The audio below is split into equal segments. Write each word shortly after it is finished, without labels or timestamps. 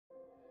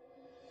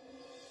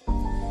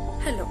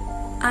Hello,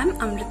 I'm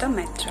Amrita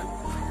Maitra.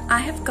 I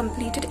have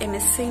completed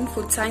MSc in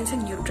Food Science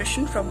and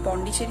Nutrition from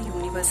Pondicherry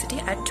University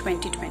at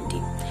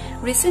 2020.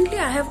 Recently,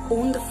 I have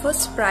won the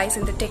first prize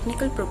in the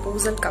technical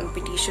proposal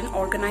competition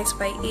organized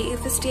by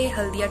AFST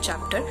Haldia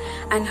chapter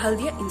and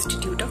Haldia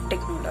Institute of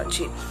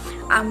Technology.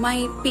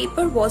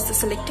 The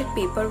selected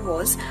paper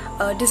was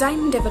Design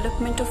and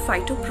Development of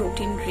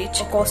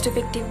Phytoprotein-Rich,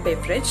 Cost-Effective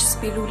Beverage,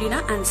 Spirulina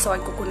and Soy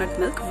Coconut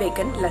Milk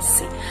Vegan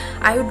Lassi.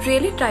 I would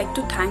really like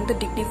to thank the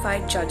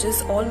dignified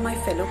judges, all my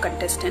fellow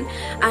contestants,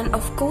 and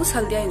of course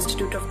Haldia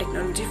Institute of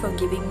Technology for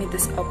giving me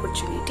this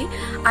opportunity.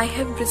 I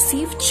have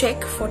received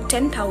check for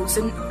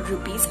 10,000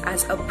 rupees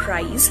as a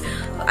prize.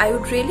 I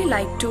would really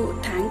like to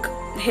thank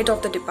head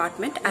of the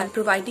department and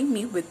providing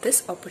me with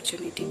this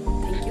opportunity.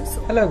 Thank you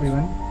so much. Hello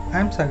everyone, I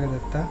am Sagar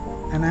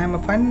and I am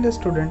a final year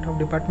student of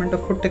Department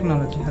of Food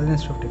Technology, Haldia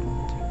Institute of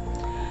Technology.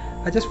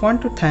 I just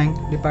want to thank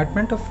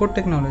Department of Food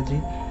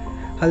Technology,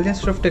 Haldia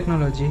Institute of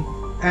Technology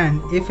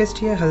and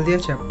AFST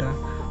Haldia chapter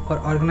for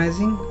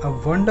organizing a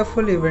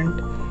wonderful event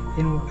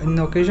in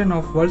the occasion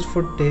of World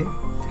Food Day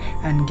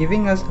and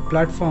giving us a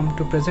platform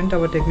to present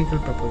our technical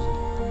proposal.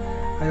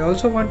 I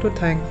also want to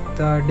thank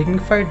the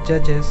dignified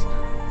judges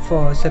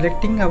for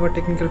selecting our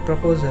technical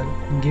proposal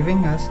and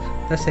giving us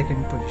the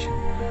second position.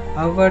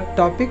 Our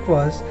topic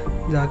was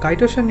the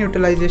chitosan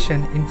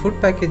utilization in food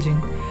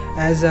packaging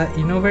as an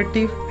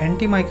innovative,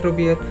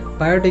 antimicrobial,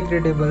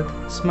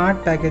 biodegradable,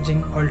 smart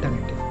packaging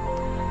alternative.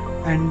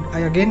 And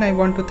I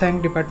want to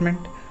thank Department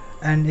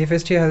and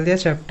FST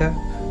Haldia chapter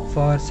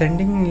for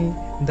sending me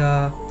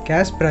the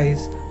cash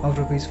prize of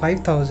Rs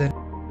 5,000.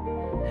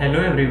 Hello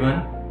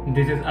everyone,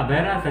 this is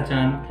Abhay Raj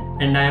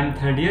Sachan and I am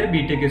third year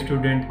BTech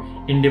student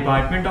in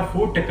Department of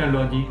Food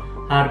Technology,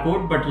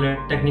 Harcourt Butler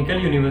Technical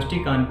University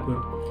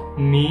Kanpur.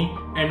 Me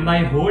and my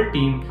whole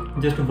team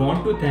just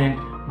want to thank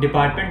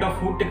Department of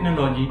Food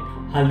Technology,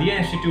 Haldia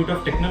Institute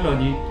of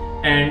Technology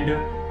and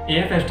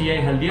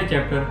AFSTI Haldia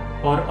chapter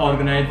for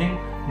organizing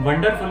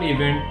wonderful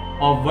event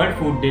of World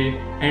Food Day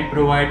and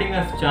providing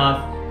us chance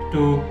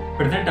to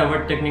present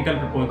our technical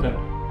proposal.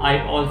 I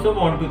also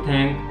want to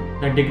thank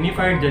the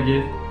dignified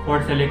judges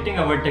for selecting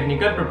our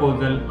technical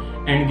proposal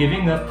and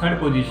giving us third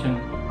position.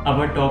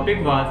 Our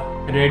topic was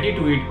ready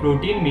to eat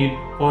protein meal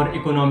for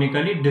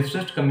economically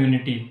distressed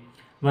community.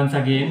 Once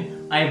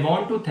again, I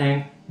want to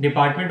thank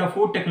Department of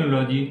Food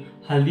Technology,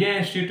 Haldia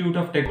Institute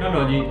of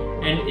Technology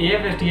and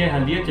AFSTI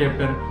Haldia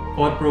chapter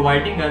for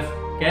providing us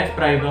cash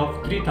prize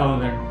of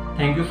 3,000.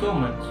 Thank you so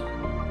much.